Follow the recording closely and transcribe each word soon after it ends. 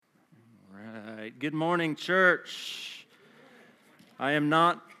Good morning, church. I am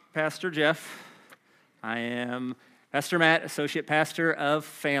not Pastor Jeff. I am Pastor Matt, Associate Pastor of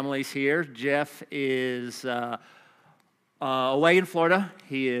Families here. Jeff is away in Florida.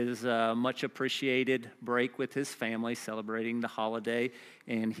 He is much appreciated break with his family, celebrating the holiday,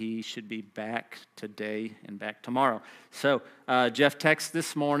 and he should be back today and back tomorrow. So Jeff texted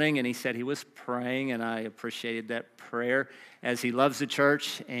this morning, and he said he was praying, and I appreciated that prayer, as he loves the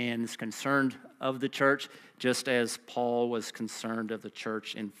church and is concerned of the church, just as Paul was concerned of the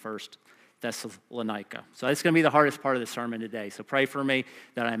church in 1 Thessalonica. So that's going to be the hardest part of the sermon today. So pray for me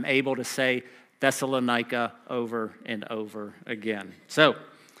that I'm able to say Thessalonica over and over again. So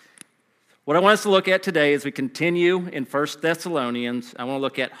what I want us to look at today as we continue in 1 Thessalonians, I want to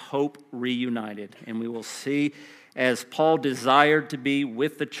look at hope reunited. And we will see, as Paul desired to be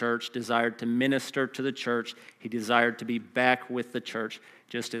with the church, desired to minister to the church, he desired to be back with the church,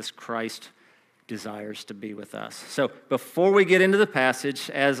 just as Christ desires to be with us. So before we get into the passage,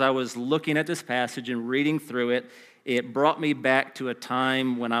 as I was looking at this passage and reading through it, it brought me back to a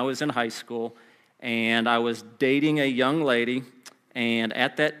time when I was in high school, and I was dating a young lady, and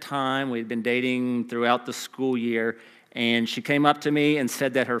at that time, we'd been dating throughout the school year, and she came up to me and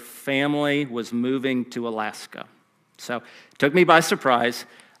said that her family was moving to Alaska. So it took me by surprise,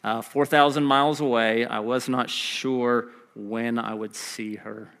 4,000 miles away. I was not sure when I would see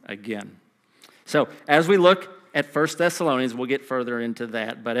her again. So as we look at 1 Thessalonians, we'll get further into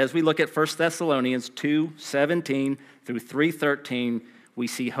that, but as we look at 1 Thessalonians 2:17 through 3:13, we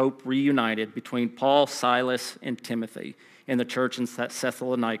see hope reunited between Paul, Silas, and Timothy in the church in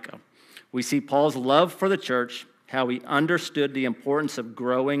Thessalonica. We see Paul's love for the church, how he understood the importance of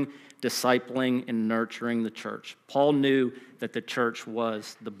growing, discipling, and nurturing the church. Paul knew that the church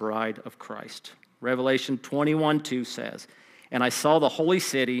was the bride of Christ. Revelation 21:2 says, "And I saw the holy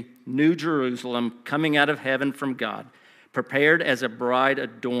city, New Jerusalem, coming out of heaven from God, prepared as a bride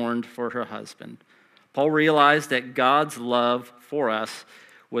adorned for her husband." Paul realized that God's love for us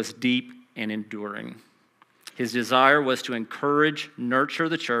was deep and enduring. His desire was to encourage, nurture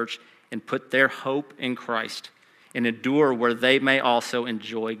the church, and put their hope in Christ, and endure where they may also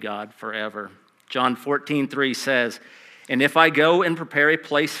enjoy God forever. John 14:3 says, "And if I go and prepare a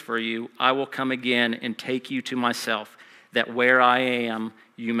place for you, I will come again and take you to myself, that where I am,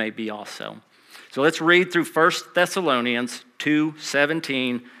 you may be also." So let's read through 1 Thessalonians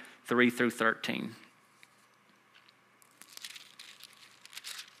 2:17, 3 through 13.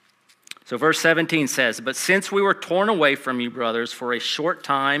 So verse 17 says, "But since we were torn away from you, brothers, for a short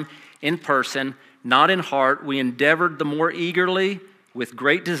time in person, not in heart, we endeavored the more eagerly with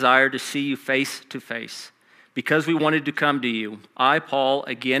great desire to see you face to face, because we wanted to come to you. I, Paul,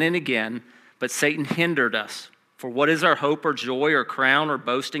 again and again, but Satan hindered us. For what is our hope or joy or crown or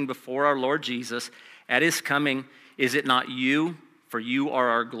boasting before our Lord Jesus at his coming? Is it not you? For you are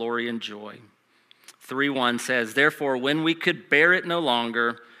our glory and joy." 3:1 says, "Therefore, when we could bear it no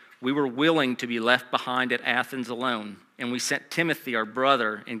longer, we were willing to be left behind at Athens alone. And we sent Timothy, our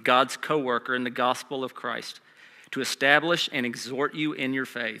brother and God's co-worker in the gospel of Christ, to establish and exhort you in your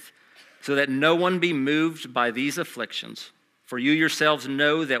faith, so that no one be moved by these afflictions. For you yourselves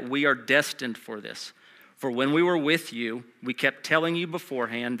know that we are destined for this. For when we were with you, we kept telling you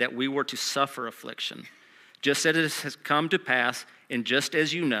beforehand that we were to suffer affliction, just as it has come to pass, and just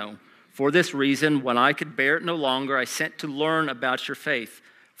as you know. For this reason, when I could bear it no longer, I sent to learn about your faith,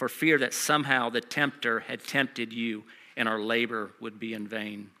 for fear that somehow the tempter had tempted you, and our labor would be in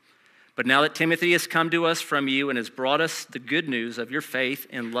vain. But now that Timothy has come to us from you and has brought us the good news of your faith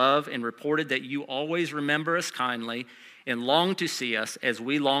and love, and reported that you always remember us kindly and long to see us as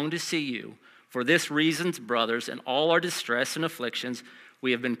we long to see you, for this reason, brothers, in all our distress and afflictions,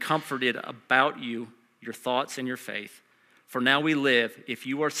 we have been comforted about you, your thoughts and your faith. For now we live, if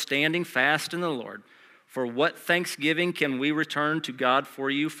you are standing fast in the Lord. For what thanksgiving can we return to God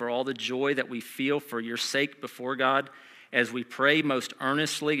for you, for all the joy that we feel for your sake before God, as we pray most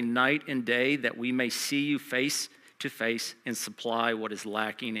earnestly night and day, that we may see you face to face and supply what is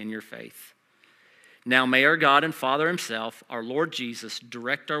lacking in your faith. Now may our God and Father himself, our Lord Jesus,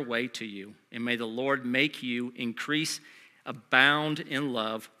 direct our way to you, and may the Lord make you increase, abound in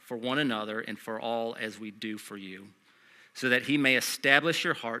love for one another and for all as we do for you, so that he may establish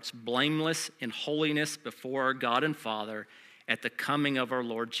your hearts blameless in holiness before our God and Father at the coming of our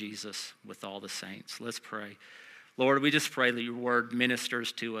Lord Jesus with all the saints." Let's pray. Lord, we just pray that your word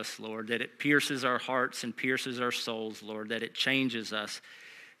ministers to us, Lord, that it pierces our hearts and pierces our souls, Lord, that it changes us,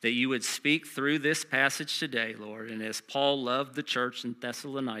 that you would speak through this passage today, Lord. And as Paul loved the church in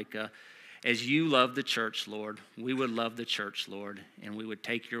Thessalonica, as you love the church, Lord, we would love the church, Lord, and we would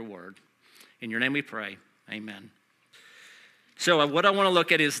take your word. In your name we pray, amen. So what I want to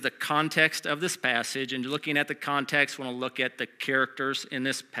look at is the context of this passage, and looking at the context, I want to look at the characters in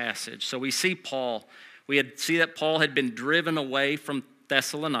this passage. So we see Paul. See that Paul had been driven away from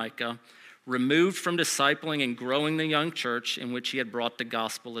Thessalonica, removed from discipling and growing the young church in which he had brought the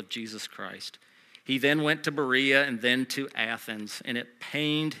gospel of Jesus Christ. He then went to Berea and then to Athens, and it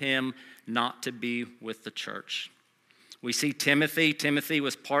pained him not to be with the church. We see Timothy. Timothy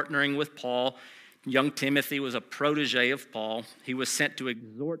was partnering with Paul. Young Timothy was a protege of Paul. He was sent to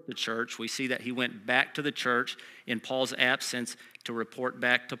exhort the church. We see that he went back to the church in Paul's absence to report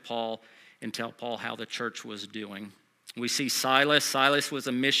back to Paul and tell Paul how the church was doing. We see Silas. Silas was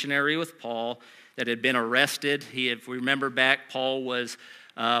a missionary with Paul that had been arrested. If we remember back, Paul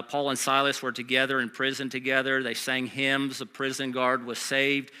and Silas were together in prison together. They sang hymns. The prison guard was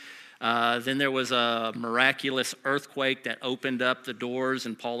saved. Then there was a miraculous earthquake that opened up the doors,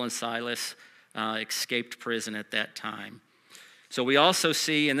 and Paul and Silas escaped prison at that time. So we also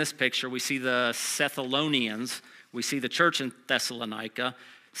see in this picture, we see the Thessalonians. We see the church in Thessalonica.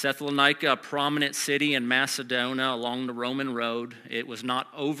 Thessalonica, a prominent city in Macedonia along the Roman road. It was not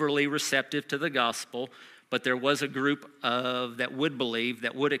overly receptive to the gospel, but there was a group that would believe,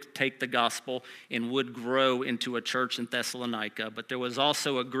 that would take the gospel and would grow into a church in Thessalonica. But there was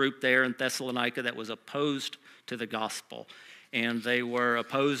also a group there in Thessalonica that was opposed to the gospel. And they were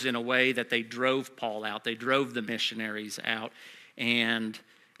opposed in a way that they drove Paul out. They drove the missionaries out and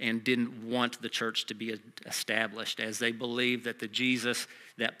didn't want the church to be established, as they believed that the Jesus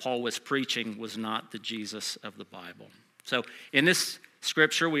that Paul was preaching was not the Jesus of the Bible. So in this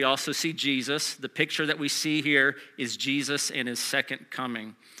scripture, we also see Jesus. The picture that we see here is Jesus and his second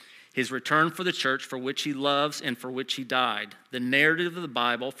coming, his return for the church for which he loves and for which he died. The narrative of the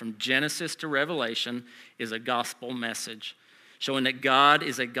Bible from Genesis to Revelation is a gospel message, showing that God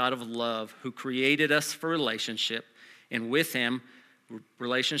is a God of love who created us for relationship with him,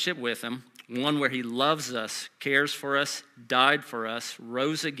 one where he loves us, cares for us, died for us,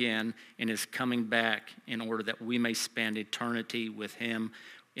 rose again, and is coming back in order that we may spend eternity with him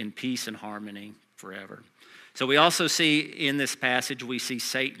in peace and harmony forever. So we also see in this passage, we see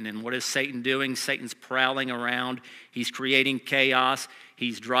Satan. And what is Satan doing? Satan's prowling around. He's creating chaos.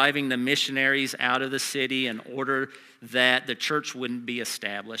 He's driving the missionaries out of the city in order that the church wouldn't be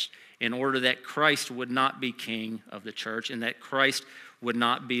established, in order that Christ would not be king of the church, and that Christ would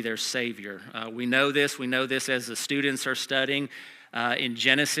not be their savior. We know this as the students are studying. In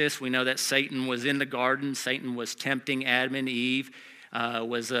Genesis, we know that Satan was in the garden. Satan was tempting Adam and Eve.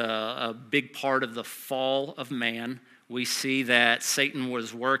 Was a big part of the fall of man. We see that Satan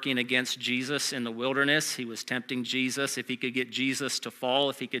was working against Jesus in the wilderness. He was tempting Jesus. If he could get Jesus to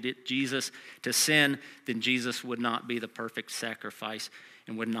fall, if he could get Jesus to sin, then Jesus would not be the perfect sacrifice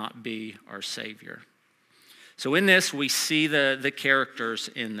and would not be our Savior. So in this, we see the characters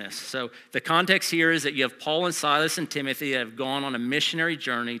in this. So the context here is that you have Paul and Silas and Timothy that have gone on a missionary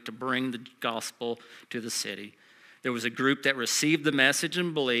journey to bring the gospel to the city. There was a group that received the message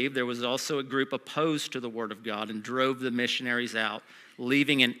and believed. There was also a group opposed to the word of God and drove the missionaries out,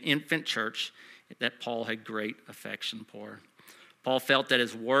 leaving an infant church that Paul had great affection for. Paul felt that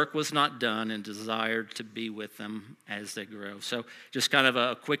his work was not done and desired to be with them as they grow. So just kind of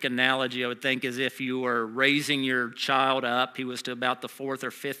a quick analogy, I would think, is if you were raising your child up, he was to about the 4th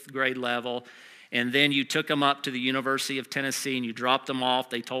or 5th grade level, and then you took him up to the University of Tennessee and you dropped him off.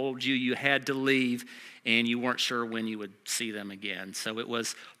 They told you had to leave, and you weren't sure when you would see them again. So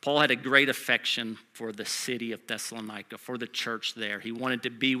Paul had a great affection for the city of Thessalonica, for the church there. He wanted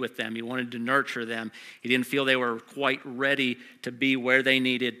to be with them. He wanted to nurture them. He didn't feel they were quite ready to be where they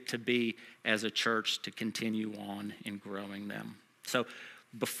needed to be as a church to continue on in growing them. So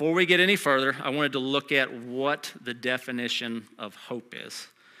before we get any further, I wanted to look at what the definition of hope is.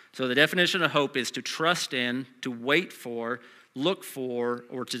 So the definition of hope is to trust in, to wait for, look for,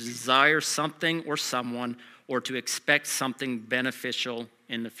 or to desire something or someone, or to expect something beneficial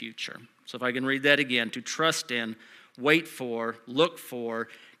in the future. So if I can read that again, to trust in, wait for, look for,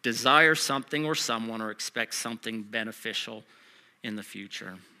 desire something or someone, or expect something beneficial in the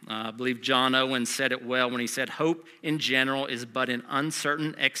future. I believe John Owen said it well when he said, hope in general is but an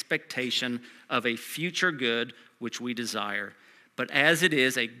uncertain expectation of a future good which we desire. But as it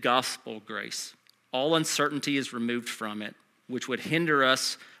is a gospel grace, all uncertainty is removed from it, which would hinder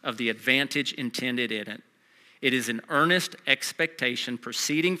us of the advantage intended in it. It is an earnest expectation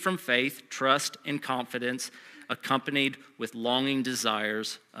proceeding from faith, trust, and confidence, accompanied with longing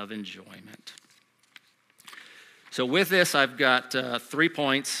desires of enjoyment. So with this, I've got 3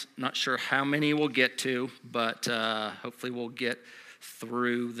 points. Not sure how many we'll get to, but hopefully we'll get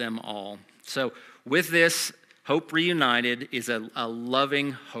through them all. So with this, Hope Reunited is a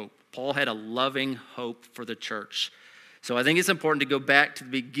loving hope. Paul had a loving hope for the church. So I think it's important to go back to the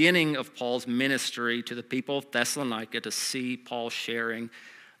beginning of Paul's ministry to the people of Thessalonica to see Paul sharing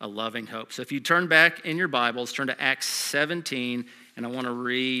a loving hope. So if you turn back in your Bibles, turn to Acts 17, and I want to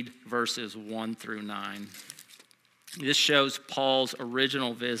read verses 1 through 9. This shows Paul's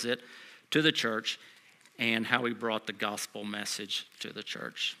original visit to the church and how he brought the gospel message to the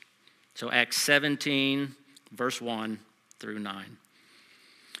church. So Acts 17, verse 1 through 9.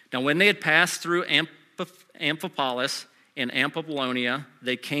 Now when they had passed through Amphipolis and Apollonia,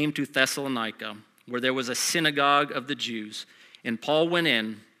 they came to Thessalonica, where there was a synagogue of the Jews. And Paul went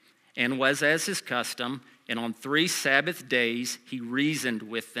in, and was as his custom, and on 3 Sabbath days he reasoned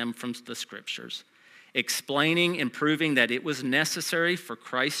with them from the Scriptures, explaining and proving that it was necessary for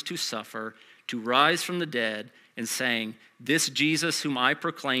Christ to suffer, to rise from the dead, and saying, "This Jesus whom I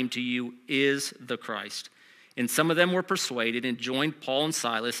proclaim to you is the Christ." And some of them were persuaded and joined Paul and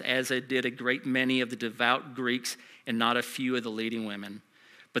Silas, as did a great many of the devout Greeks and not a few of the leading women.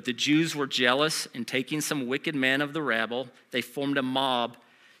 But the Jews were jealous, and taking some wicked men of the rabble, they formed a mob,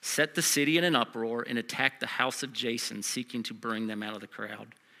 set the city in an uproar, and attacked the house of Jason, seeking to bring them out of the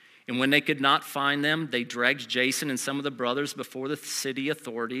crowd. And when they could not find them, they dragged Jason and some of the brothers before the city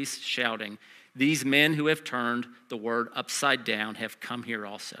authorities, shouting, "These men who have turned the word upside down have come here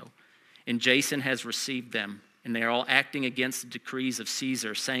also. And Jason has received them, and they are all acting against the decrees of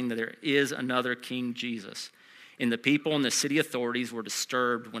Caesar, saying that there is another King Jesus." And the people and the city authorities were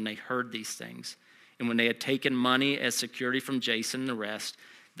disturbed when they heard these things. And when they had taken money as security from Jason and the rest,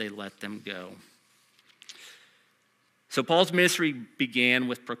 they let them go. So Paul's ministry began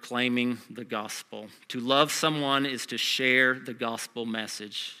with proclaiming the gospel. To love someone is to share the gospel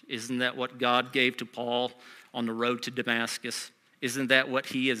message. Isn't that what God gave to Paul on the road to Damascus? Isn't that what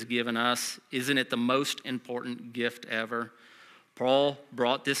he has given us? Isn't it the most important gift ever? Paul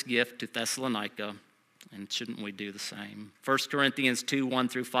brought this gift to Thessalonica, and shouldn't we do the same? 1 Corinthians 2, 1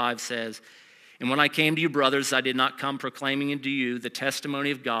 through 5 says, "And when I came to you, brothers, I did not come proclaiming unto you the testimony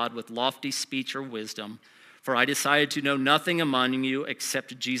of God with lofty speech or wisdom, for I decided to know nothing among you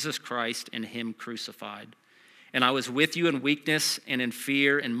except Jesus Christ and him crucified. And I was with you in weakness and in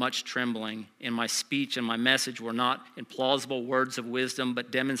fear and much trembling. And my speech and my message were not in plausible words of wisdom, but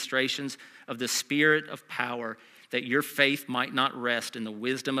demonstrations of the Spirit of power, that your faith might not rest in the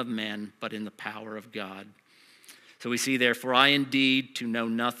wisdom of men, but in the power of God." So we see there, "For I indeed to know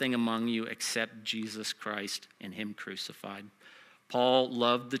nothing among you except Jesus Christ and him crucified." Paul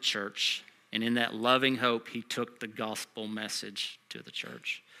loved the church, and in that loving hope, he took the gospel message to the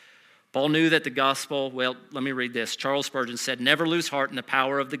church. Paul knew that the gospel, well, let me read this. Charles Spurgeon said, "Never lose heart in the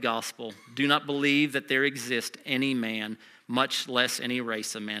power of the gospel. Do not believe that there exists any man, much less any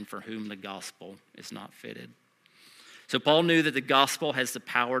race of men, for whom the gospel is not fitted." So Paul knew that the gospel has the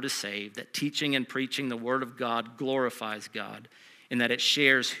power to save, that teaching and preaching the word of God glorifies God, and that it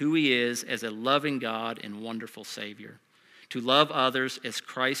shares who he is as a loving God and wonderful Savior. To love others as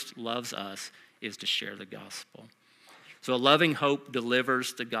Christ loves us is to share the gospel. So a loving hope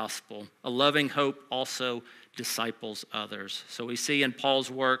delivers the gospel. A loving hope also disciples others. So we see in Paul's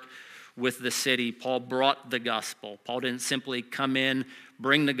work with the city, Paul brought the gospel. Paul didn't simply come in,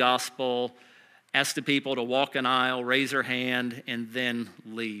 bring the gospel, ask the people to walk an aisle, raise their hand, and then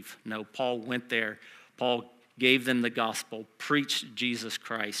leave. No, Paul went there. Paul gave them the gospel, preached Jesus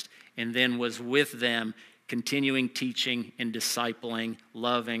Christ, and then was with them, continuing teaching and discipling,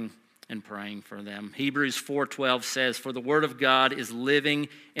 loving and praying for them. Hebrews 4:12 says, "For the word of God is living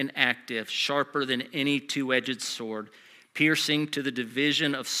and active, sharper than any two-edged sword, piercing to the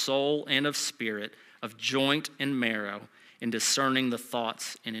division of soul and of spirit, of joint and marrow, and discerning the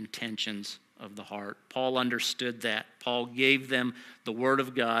thoughts and intentions of the heart." Paul understood that. Paul gave them the word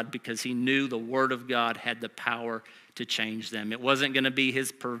of God because he knew the word of God had the power to change them. It wasn't going to be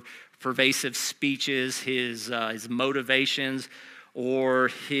his pervasive speeches, his motivations, or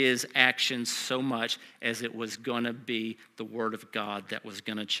his actions so much as it was going to be the word of God that was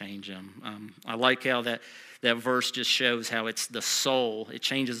going to change him. I like how that verse just shows how it's the soul. It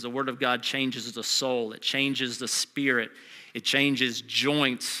changes, the word of God changes the soul. It changes the spirit. It changes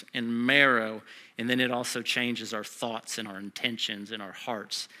joints and marrow, and then it also changes our thoughts and our intentions and our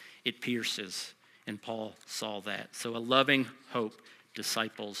hearts. It pierces, and Paul saw that. So a loving hope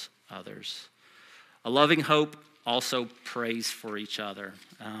disciples others. A loving hope also prays for each other.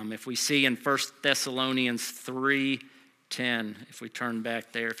 If we see in 1 Thessalonians 3:10, if we turn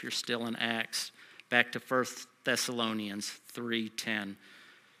back there, if you're still in Acts, back to 1 Thessalonians 3:10,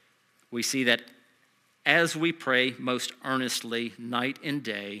 we see that as we pray most earnestly night and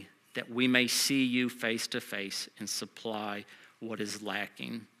day, that we may see you face to face and supply what is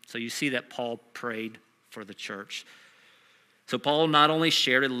lacking. So you see that Paul prayed for the church. So Paul not only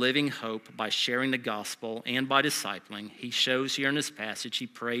shared a living hope by sharing the gospel and by discipling, he shows here in this passage he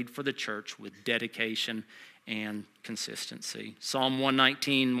prayed for the church with dedication and consistency. Psalm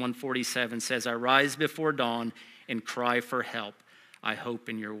 119, 147 says, I rise before dawn and cry for help. I hope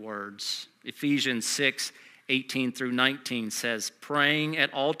in your words. Ephesians 6, 18 through 19 says, praying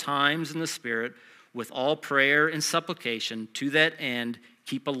at all times in the Spirit with all prayer and supplication, to that end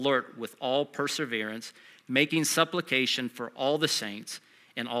keep alert with all perseverance, making supplication for all the saints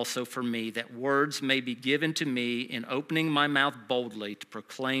and also for me, that words may be given to me in opening my mouth boldly to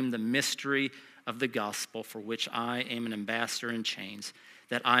proclaim the mystery of the gospel, for which I am an ambassador in chains,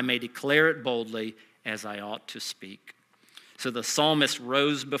 that I may declare it boldly as I ought to speak. So the psalmist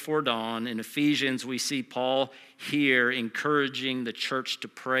rose before dawn. In Ephesians, we see Paul here encouraging the church to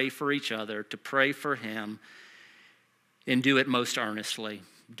pray for each other, to pray for him, and do it most earnestly,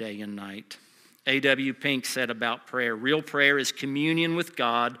 day and night. A.W. Pink said about prayer, real prayer is communion with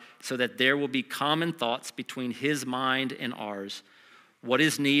God so that there will be common thoughts between his mind and ours. What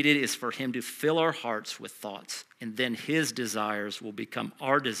is needed is for him to fill our hearts with thoughts, and then his desires will become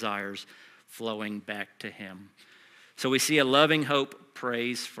our desires, flowing back to him. So we see a loving hope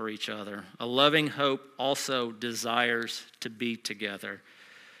prays for each other. A loving hope also desires to be together.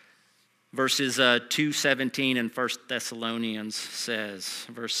 Verses 2:17 in 1 Thessalonians says,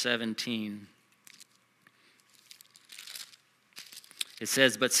 verse 17, it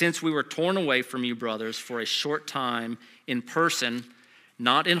says, but since we were torn away from you, brothers, for a short time in person,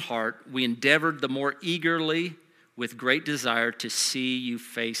 not in heart, we endeavored the more eagerly with great desire to see you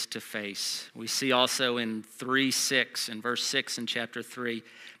face to face. We see also in 3:6, in verse 6 in chapter 3,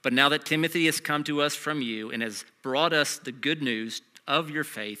 but now that Timothy has come to us from you and has brought us the good news of your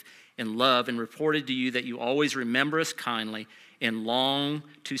faith and love and reported to you that you always remember us kindly and long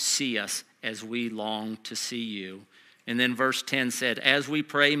to see us as we long to see you. And then verse 10 said, as we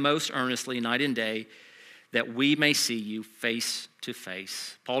pray most earnestly night and day, that we may see you face to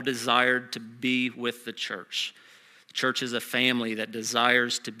face. Paul desired to be with the church. The church is a family that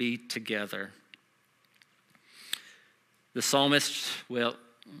desires to be together. The psalmist, well,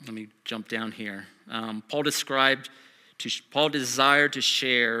 let me jump down here. Paul desired to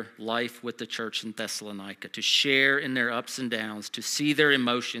share life with the church in Thessalonica, to share in their ups and downs, to see their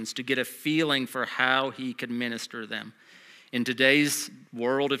emotions, to get a feeling for how he could minister them. In today's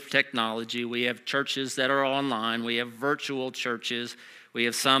world of technology, we have churches that are online. We have virtual churches. We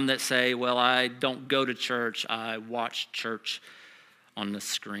have some that say, well, I don't go to church. I watch church on the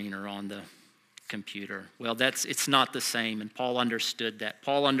screen or on the computer. Well, it's not the same, and Paul understood that.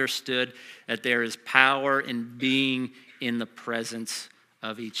 Paul understood that there is power in being in the presence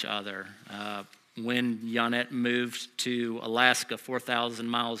of each other. When Yonette moved to Alaska, 4,000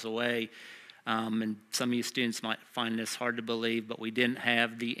 miles away, and some of you students might find this hard to believe, but we didn't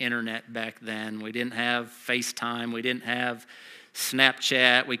have the internet back then. We didn't have FaceTime. We didn't have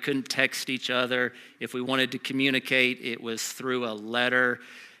Snapchat. We couldn't text each other. If we wanted to communicate, it was through a letter.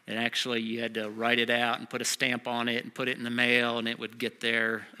 And actually, you had to write it out and put a stamp on it and put it in the mail, and it would get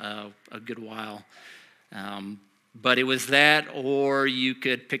there a good while. But it was that, or you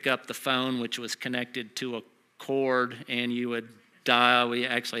could pick up the phone, which was connected to a cord, and you would dial.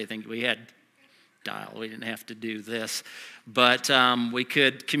 I think we had dial. We didn't have to do this. But we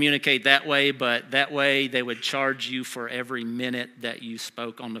could communicate that way, but that way they would charge you for every minute that you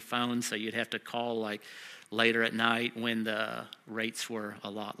spoke on the phone, so you'd have to call like later at night when the rates were a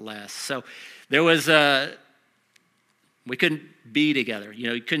lot less. So there was we couldn't be together.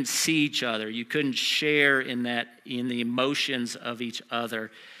 You couldn't see each other. You couldn't share in the emotions of each other.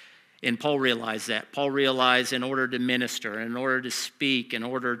 And Paul realized that. Paul realized in order to minister, in order to speak, in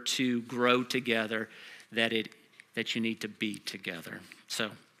order to grow together, that you need to be together. So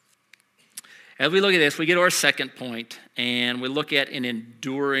as we look at this, we get to our second point, and we look at an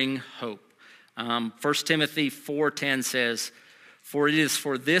enduring hope. 1 Timothy 4:10 says, for it is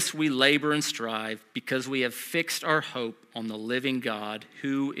for this we labor and strive, because we have fixed our hope on the living God,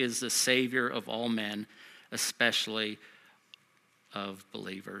 who is the Savior of all men, especially of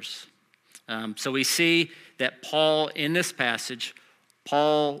believers. So we see that Paul, in this passage,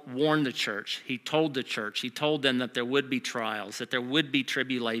 Paul warned the church. He told the church. He told them that there would be trials, that there would be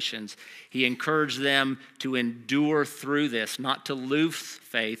tribulations. He encouraged them to endure through this, not to lose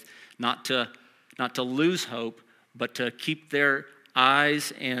faith, not to lose hope, but to keep their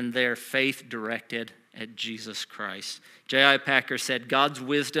eyes and their faith directed at Jesus Christ. J.I. Packer said, God's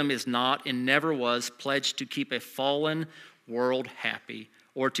wisdom is not and never was pledged to keep a fallen world happy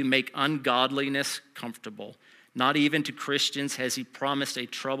or to make ungodliness comfortable. Not even to Christians has he promised a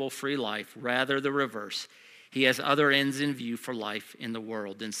trouble-free life, rather the reverse. He has other ends in view for life in the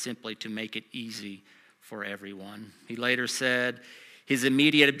world than simply to make it easy for everyone. He later said, his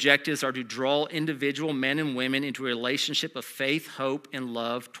immediate objectives are to draw individual men and women into a relationship of faith, hope, and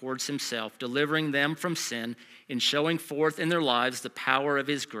love towards himself, delivering them from sin and showing forth in their lives the power of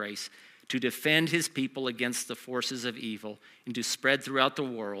his grace, to defend his people against the forces of evil, and to spread throughout the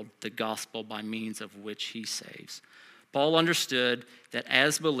world the gospel by means of which he saves. Paul understood that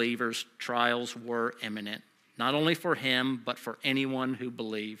as believers, trials were imminent, not only for him, but for anyone who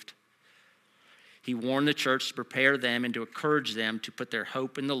believed. He warned the church to prepare them and to encourage them to put their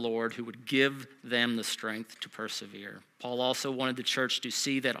hope in the Lord, who would give them the strength to persevere. Paul also wanted the church to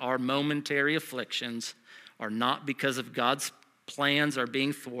see that our momentary afflictions are not because of God's plans are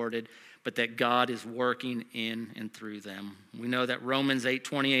being thwarted, but that God is working in and through them. We know that Romans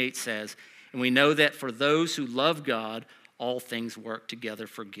 8:28 says, and we know that for those who love God, all things work together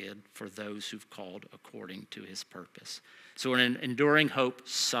for good for those who've called according to his purpose. So an enduring hope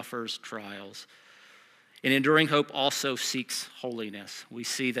suffers trials. And enduring hope also seeks holiness. We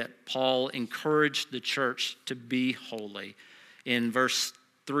see that Paul encouraged the church to be holy. In verse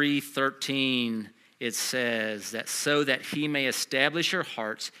 3:13, it says that so that he may establish your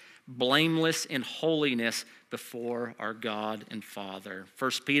hearts blameless in holiness before our God and Father.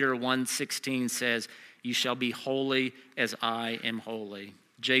 1 Peter 1:16 says, you shall be holy as I am holy.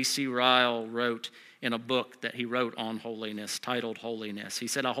 J.C. Ryle wrote in a book that he wrote on holiness, titled Holiness. He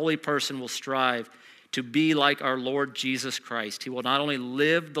said, a holy person will strive to be like our Lord Jesus Christ. He will not only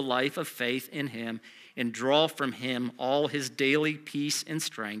live the life of faith in him and draw from him all his daily peace and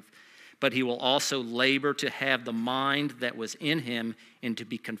strength, but he will also labor to have the mind that was in him and to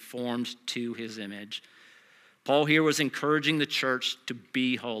be conformed to his image. Paul here was encouraging the church to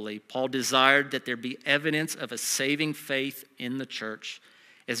be holy. Paul desired that there be evidence of a saving faith in the church.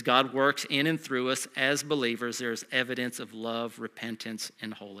 As God works in and through us as believers, there is evidence of love, repentance,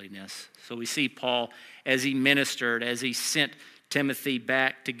 and holiness. So we see Paul, as he ministered, as he sent Timothy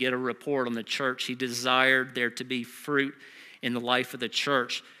back to get a report on the church, he desired there to be fruit in the life of the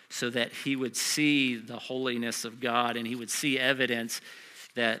church so that he would see the holiness of God and he would see evidence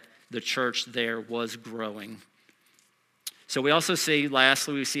that the church there was growing. So we also see,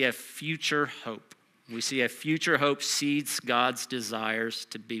 lastly, we see a future hope. We see a future hope seeds God's desires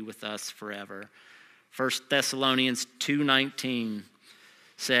to be with us forever. 1 Thessalonians 2:19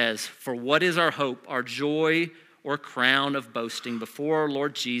 says, for what is our hope, our joy or crown of boasting before our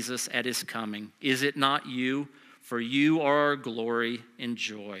Lord Jesus at his coming? Is it not you? For you are our glory and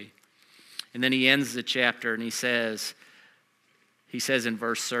joy. And then he ends the chapter and he says in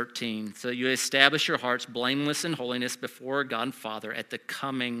verse 13, so you establish your hearts blameless in holiness before God and Father at the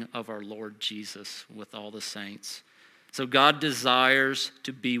coming of our Lord Jesus with all the saints. So God desires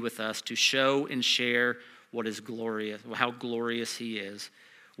to be with us, to show and share what is glorious, how glorious he is.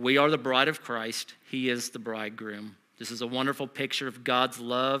 We are the bride of Christ. He is the bridegroom. This is a wonderful picture of God's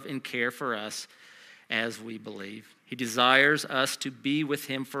love and care for us as we believe. He desires us to be with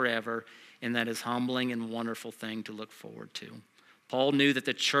him forever, and that is a humbling and wonderful thing to look forward to. Paul knew that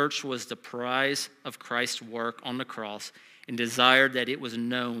the church was the prize of Christ's work on the cross and desired that it was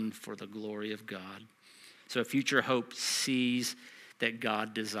known for the glory of God. So a future hope sees that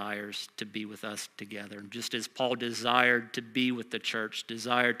God desires to be with us together. Just as Paul desired to be with the church,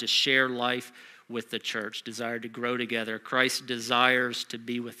 desired to share life with the church, desired to grow together, Christ desires to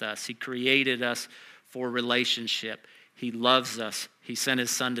be with us. He created us for relationship. He loves us. He sent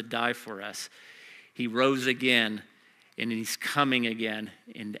his son to die for us. He rose again, and he's coming again,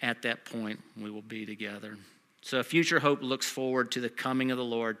 and at that point, we will be together. So a future hope looks forward to the coming of the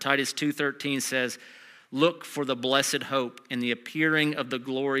Lord. Titus 2:13 says, look for the blessed hope and the appearing of the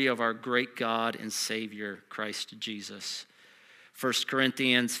glory of our great God and Savior, Christ Jesus. 1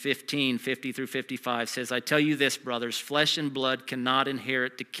 Corinthians 15:50 through 55 says, I tell you this, brothers, flesh and blood cannot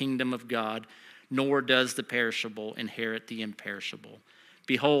inherit the kingdom of God, nor does the perishable inherit the imperishable.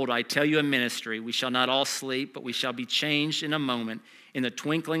 Behold, I tell you a mystery. We shall not all sleep, but we shall be changed in a moment, in the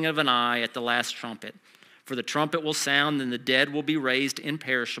twinkling of an eye at the last trumpet. For the trumpet will sound, and the dead will be raised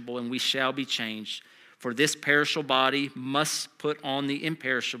imperishable, and we shall be changed. For this perishable body must put on the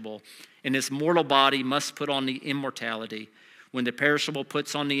imperishable, and this mortal body must put on the immortality. When the perishable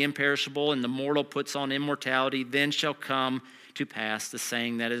puts on the imperishable, and the mortal puts on immortality, then shall come to pass the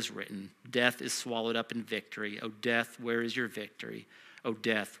saying that is written, death is swallowed up in victory. O death, where is your victory? O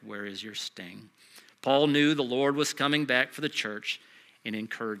death, where is your sting? Paul knew the Lord was coming back for the church and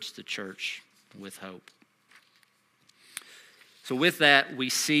encouraged the church with hope. So with that, we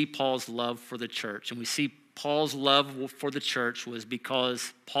see Paul's love for the church. And we see Paul's love for the church was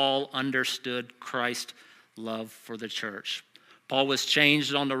because Paul understood Christ's love for the church. Paul was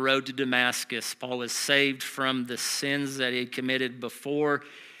changed on the road to Damascus. Paul was saved from the sins that he had committed before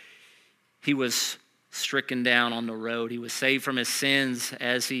he was stricken down on the road. He was saved from his sins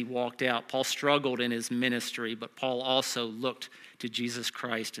as he walked out. Paul struggled in his ministry, but Paul also looked to Jesus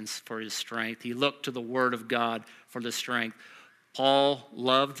Christ for his strength. He looked to the Word of God for the strength. Paul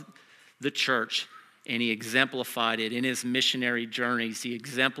loved the church, and he exemplified it in his missionary journeys. He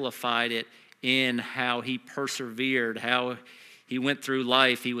exemplified it in how he persevered, how he went through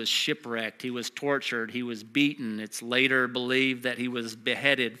life. He was shipwrecked, he was tortured, he was beaten. It's later believed that he was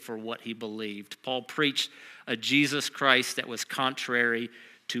beheaded for what he believed. Paul preached a Jesus Christ that was contrary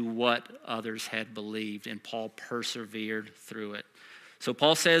to what others had believed, and Paul persevered through it. So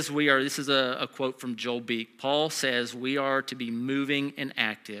Paul says this is a quote from Joel Beek. Paul says we are to be moving and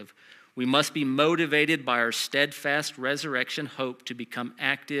active. We must be motivated by our steadfast resurrection hope to become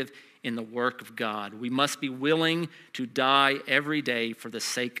active in the work of God. We must be willing to die every day for the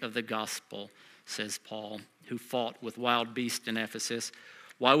sake of the gospel, says Paul, who fought with wild beasts in Ephesus.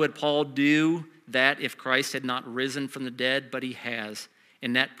 Why would Paul do that if Christ had not risen from the dead? But he has,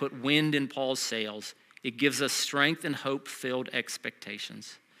 and that put wind in Paul's sails. It gives us strength and hope-filled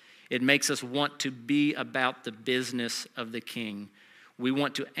expectations. It makes us want to be about the business of the King. We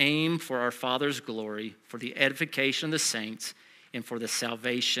want to aim for our Father's glory, for the edification of the saints, and for the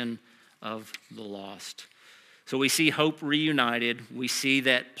salvation of the lost. So we see hope reunited. We see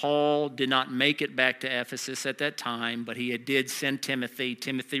that Paul did not make it back to Ephesus at that time, but he did send Timothy.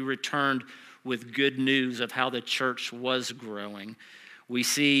 Timothy returned with good news of how the church was growing. We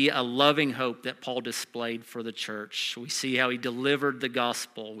see a loving hope that Paul displayed for the church. We see how he delivered the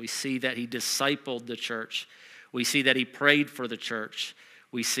gospel. We see that he discipled the church. We see that he prayed for the church.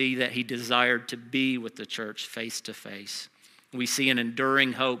 We see that he desired to be with the church face to face. We see an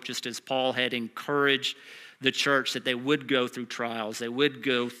enduring hope, just as Paul had encouraged the church that they would go through trials, they would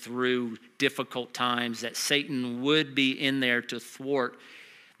go through difficult times, that Satan would be in there to thwart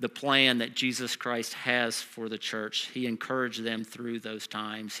the plan that Jesus Christ has for the church. He encouraged them through those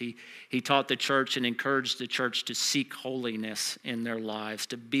times. He taught the church and encouraged the church to seek holiness in their lives,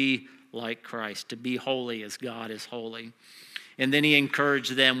 to be like Christ, to be holy as God is holy. And then he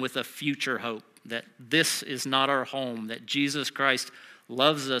encouraged them with a future hope, that this is not our home, that Jesus Christ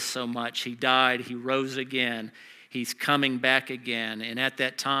loves us so much. He died, he rose again, he's coming back again. And at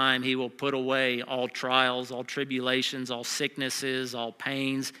that time, he will put away all trials, all tribulations, all sicknesses, all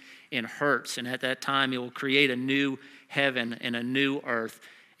pains and hurts. And at that time, he will create a new heaven and a new earth,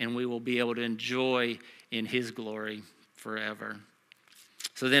 and we will be able to enjoy in his glory forever.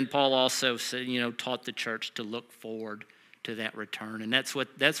 So then Paul also said, taught the church to look forward to that return. And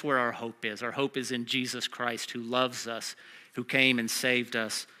that's where our hope is. Our hope is in Jesus Christ, who loves us, who came and saved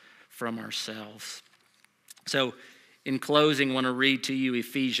us from ourselves. So in closing, I want to read to you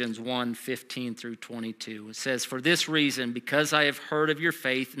Ephesians 1:15 through 22. It says, "For this reason, because I have heard of your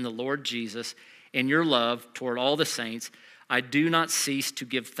faith in the Lord Jesus and your love toward all the saints, I do not cease to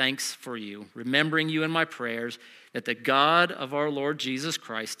give thanks for you, remembering you in my prayers, that the God of our Lord Jesus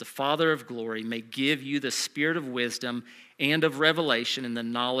Christ, the Father of glory, may give you the spirit of wisdom and of revelation in the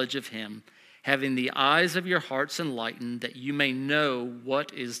knowledge of him, having the eyes of your hearts enlightened, that you may know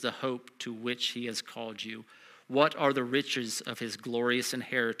what is the hope to which he has called you, what are the riches of his glorious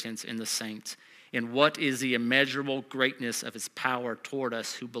inheritance in the saints, and what is the immeasurable greatness of his power toward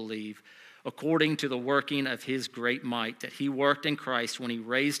us who believe, according to the working of his great might, that he worked in Christ when he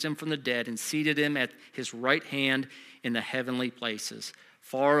raised him from the dead and seated him at his right hand in the heavenly places,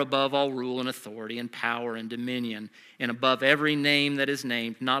 far above all rule and authority and power and dominion, and above every name that is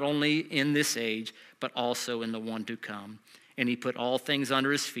named, not only in this age, but also in the one to come. And he put all things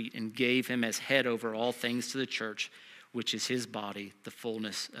under his feet and gave him as head over all things to the church, which is his body, the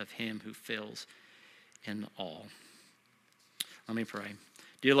fullness of him who fills in all." Let me pray.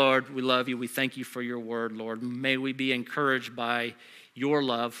 Dear Lord, we love you. We thank you for your word, Lord. May we be encouraged by your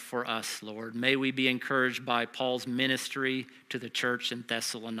love for us, Lord. May we be encouraged by Paul's ministry to the church in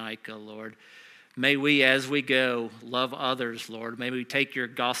Thessalonica, Lord. May we, as we go, love others, Lord. May we take your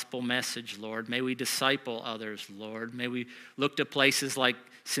gospel message, Lord. May we disciple others, Lord. May we look to places like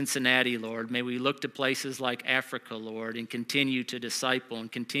Cincinnati, Lord. May we look to places like Africa, Lord, and continue to disciple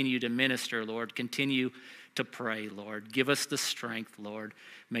and continue to minister, Lord. Continue to pray, Lord. Give us the strength, Lord.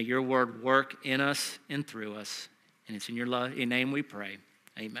 May your word work in us and through us. And it's in your name we pray.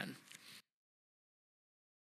 Amen.